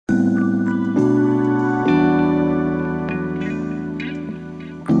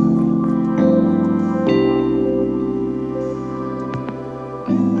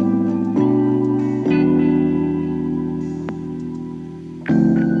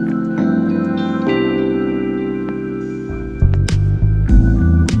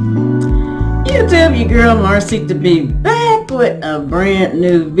YouTube, your girl Marcy to be back with a brand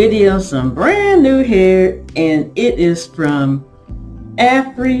new video, some brand new hair, and it is from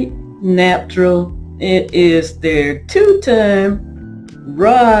Afri Naptural. It is their 2-time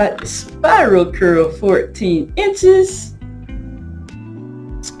rod spiral curl 14 inches.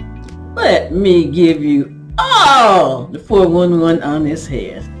 Let me give you all the 411 on this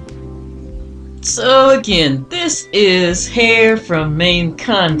hair. So again, this is hair from Main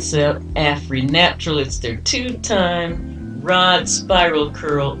Concept Afri Naptural. It's their 2-time rod spiral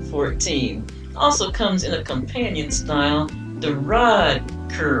curl 14. Also comes in a companion style, the rod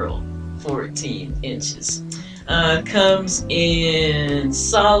curl 14 inches. Comes in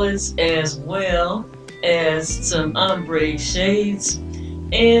solids as well as some ombre shades.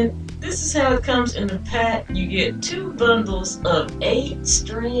 And this is how it comes in the pack. You get 2 bundles of 8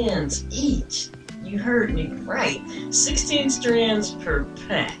 strands each. You heard me right. 16 strands per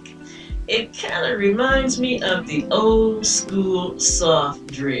pack. It kind of reminds me of the old school soft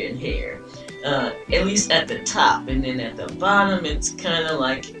dread hair. At least at the top, and then at the bottom it's kind of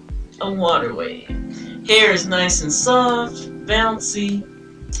like a water wave. Hair is nice and soft, bouncy,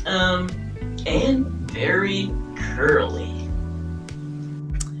 and very curly.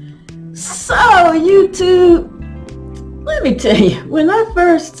 So YouTube, let me tell you, when I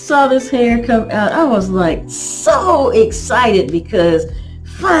first saw this hair come out, I was like so excited because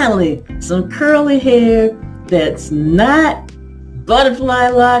finally some curly hair that's not butterfly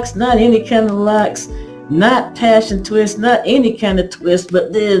locks, not any kind of locks, not passion twist, not any kind of twist.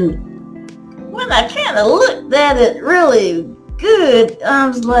 But then when I kind of looked at it really good, I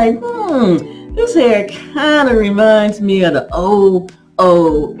was like, this hair kind of reminds me of the old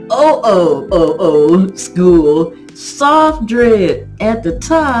school soft dread at the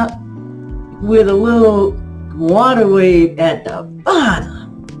top with a little water wave at the bottom.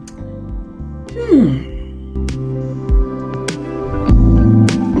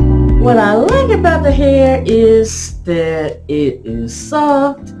 What I like about the hair is that it is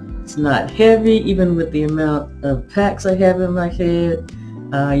soft. It's not heavy, even with the amount of packs I have in my head.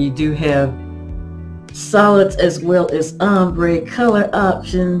 You do have solids as well as ombre color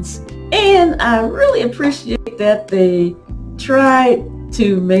options, and I really appreciate that they tried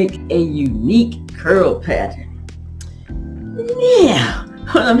to make a unique curl pattern. Now,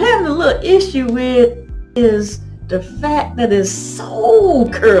 what I'm having a little issue with is the fact that it's so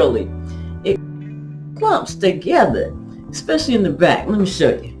curly. It clumps together, especially in the back. Let me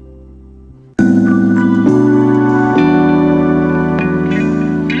show you.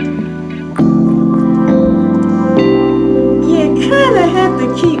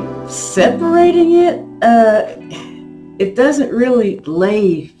 Keep separating it. It doesn't really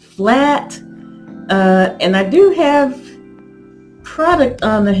lay flat, and I do have product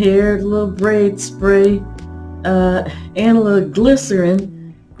on the hair, a little braid spray and a little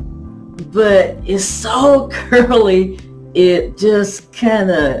glycerin, but it's so curly it just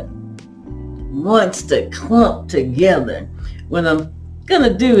kind of wants to clump together. What I'm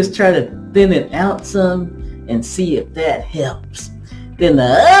gonna do is try to thin it out some and see if that helps. Then the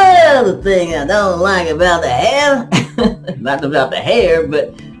other thing I don't like about the hair, not about the hair,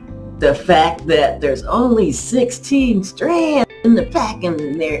 but the fact that there's only 16 strands in the pack,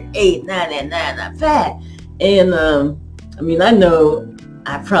 and they're $8.99 a pack. And I mean, I know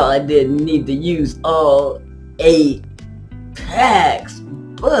I probably didn't need to use all 8 packs,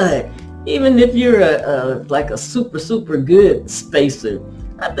 but even if you're like a super good spacer,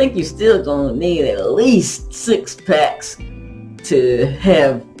 I think you're still gonna need at least 6 packs to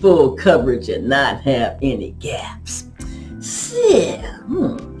have full coverage and not have any gaps.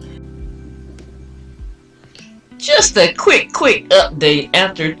 So, just a quick update.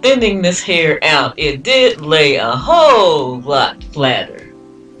 After thinning this hair out, it did lay a whole lot flatter.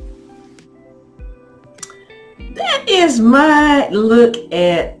 That is my look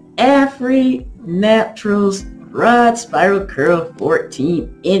at Afri Naptural's rod spiral curl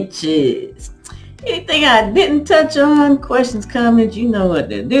 14 inches. Anything I didn't touch on, questions, comments, you know what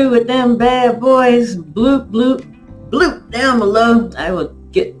to do with them bad boys. Bloop, bloop, bloop down below. I will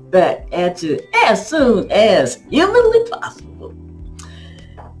get back at you as soon as humanly possible.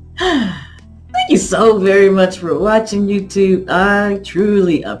 Thank you so very much for watching, YouTube. I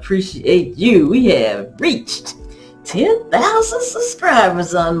truly appreciate you. We have reached 10,000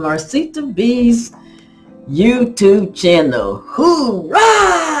 subscribers on Marcita B's YouTube channel.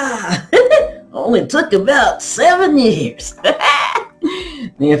 Hoorah! Only took about 7 years.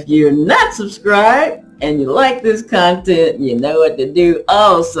 If you're not subscribed and you like this content, you know what to do.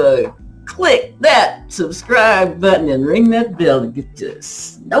 Also, click that subscribe button and ring that bell to get your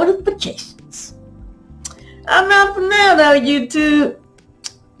notifications. I'm out for now, though, YouTube.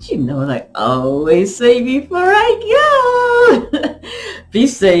 You know what I always say before I go. Be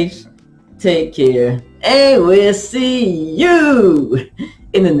safe, take care, and we'll see you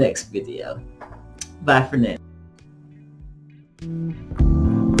in the next video. Bye for now.